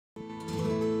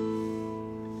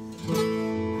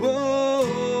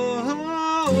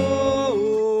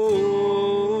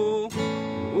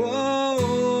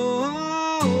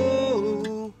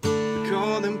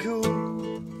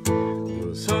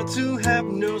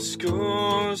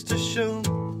scores to show.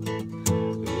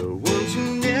 The ones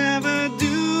who never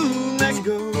do let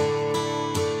go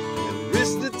and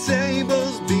risk the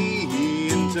tables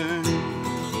being turned.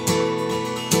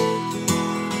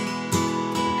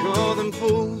 Call them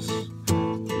fools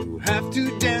who have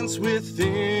to dance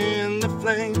within the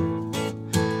flame,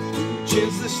 who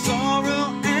chase the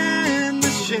sorrow and the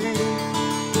shame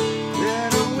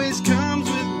that always comes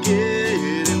with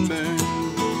getting burned.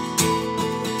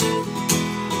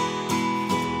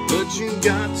 But you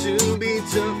got to be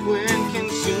tough when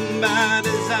consumed by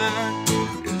desire.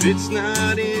 If it's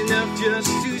not enough just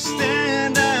to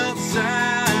stand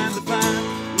outside the fire.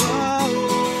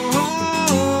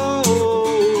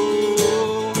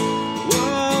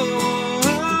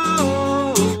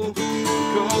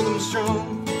 Call them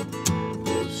strong,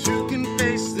 those who can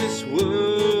face this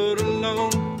world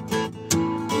alone,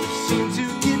 who seem to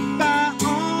get by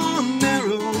on their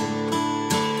own,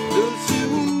 those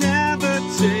who never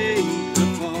take the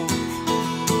fall.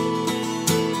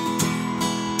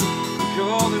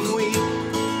 Call them weak,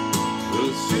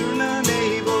 those who are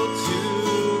unable to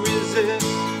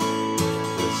resist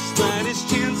the slightest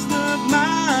chance love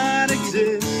might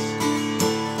exist,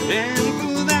 and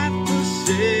for that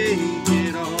forsake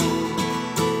it all.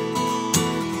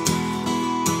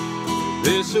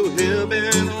 They're so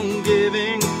hell-bent on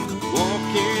giving,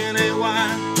 walking a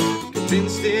while,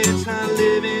 convinced it's not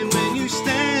living when you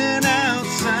stand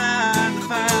outside the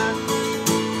fire.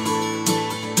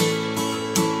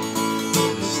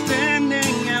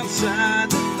 Standing outside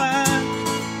the fire,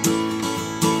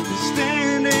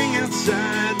 standing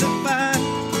outside the fire.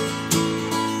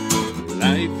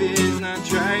 Life is not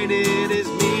tried, it is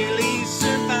merely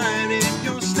survived if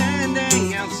you're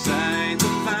standing outside the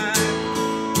fire.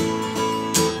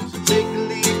 So take a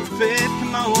leap of faith,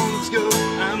 come on, let's go.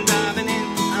 I'm diving in,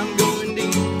 I'm going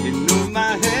deep. You know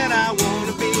my head I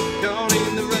wanna be, caught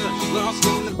in the rush, lost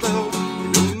in the flow. You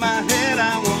know my head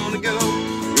I wanna go.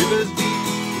 Rivers deep,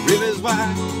 rivers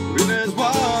wide, rivers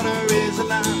water is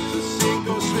alive. So sink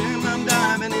or swim, I'm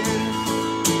diving in.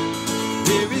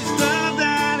 There is love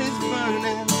that is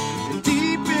burning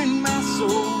deep in my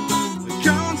soul,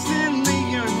 constantly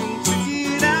yearning to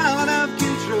get out of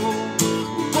control,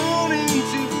 wanting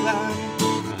to fly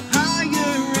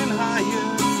higher and higher.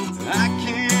 I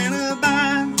can't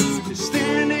abide just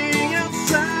standing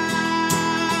outside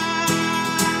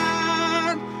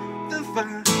the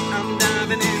fire. I'm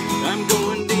diving in, I'm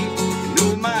going deep. You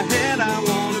know my head I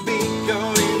wanna be,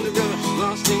 caught in the rush,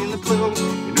 lost in the flow.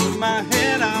 You know my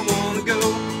head I wanna go.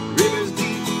 Rivers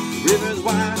deep, rivers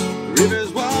wide,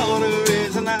 rivers water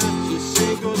is alive. So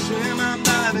sink or swim, I'm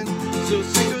diving. So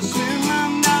sink or swim,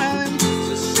 I'm diving.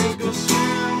 So sink or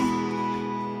swim,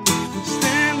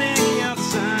 standing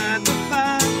outside the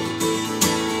fire,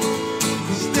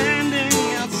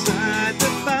 standing outside the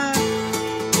fire.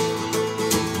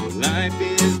 Life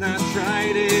is not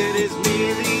tried, it is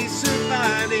merely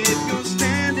survived if you're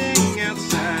standing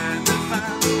outside the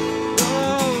fire.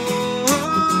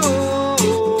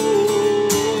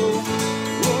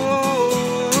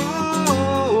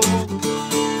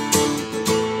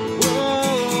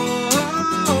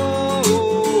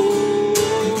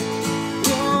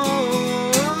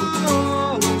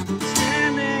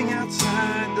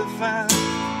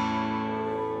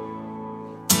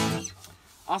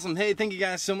 Awesome. Hey, thank you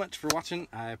guys so much for watching.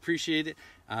 I appreciate it.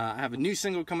 I have a new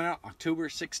single coming out October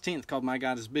 16th called My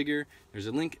God is Bigger. There's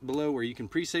a link below where you can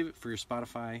pre-save it for your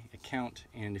Spotify account.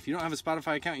 And if you don't have a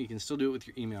Spotify account, you can still do it with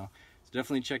your email. So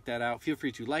definitely check that out. Feel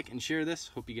free to like and share this.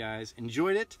 Hope you guys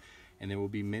enjoyed it. And there will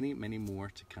be many, many more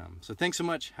to come. So thanks so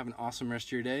much. Have an awesome rest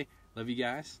of your day. Love you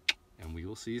guys. And we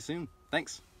will see you soon.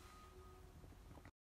 Thanks.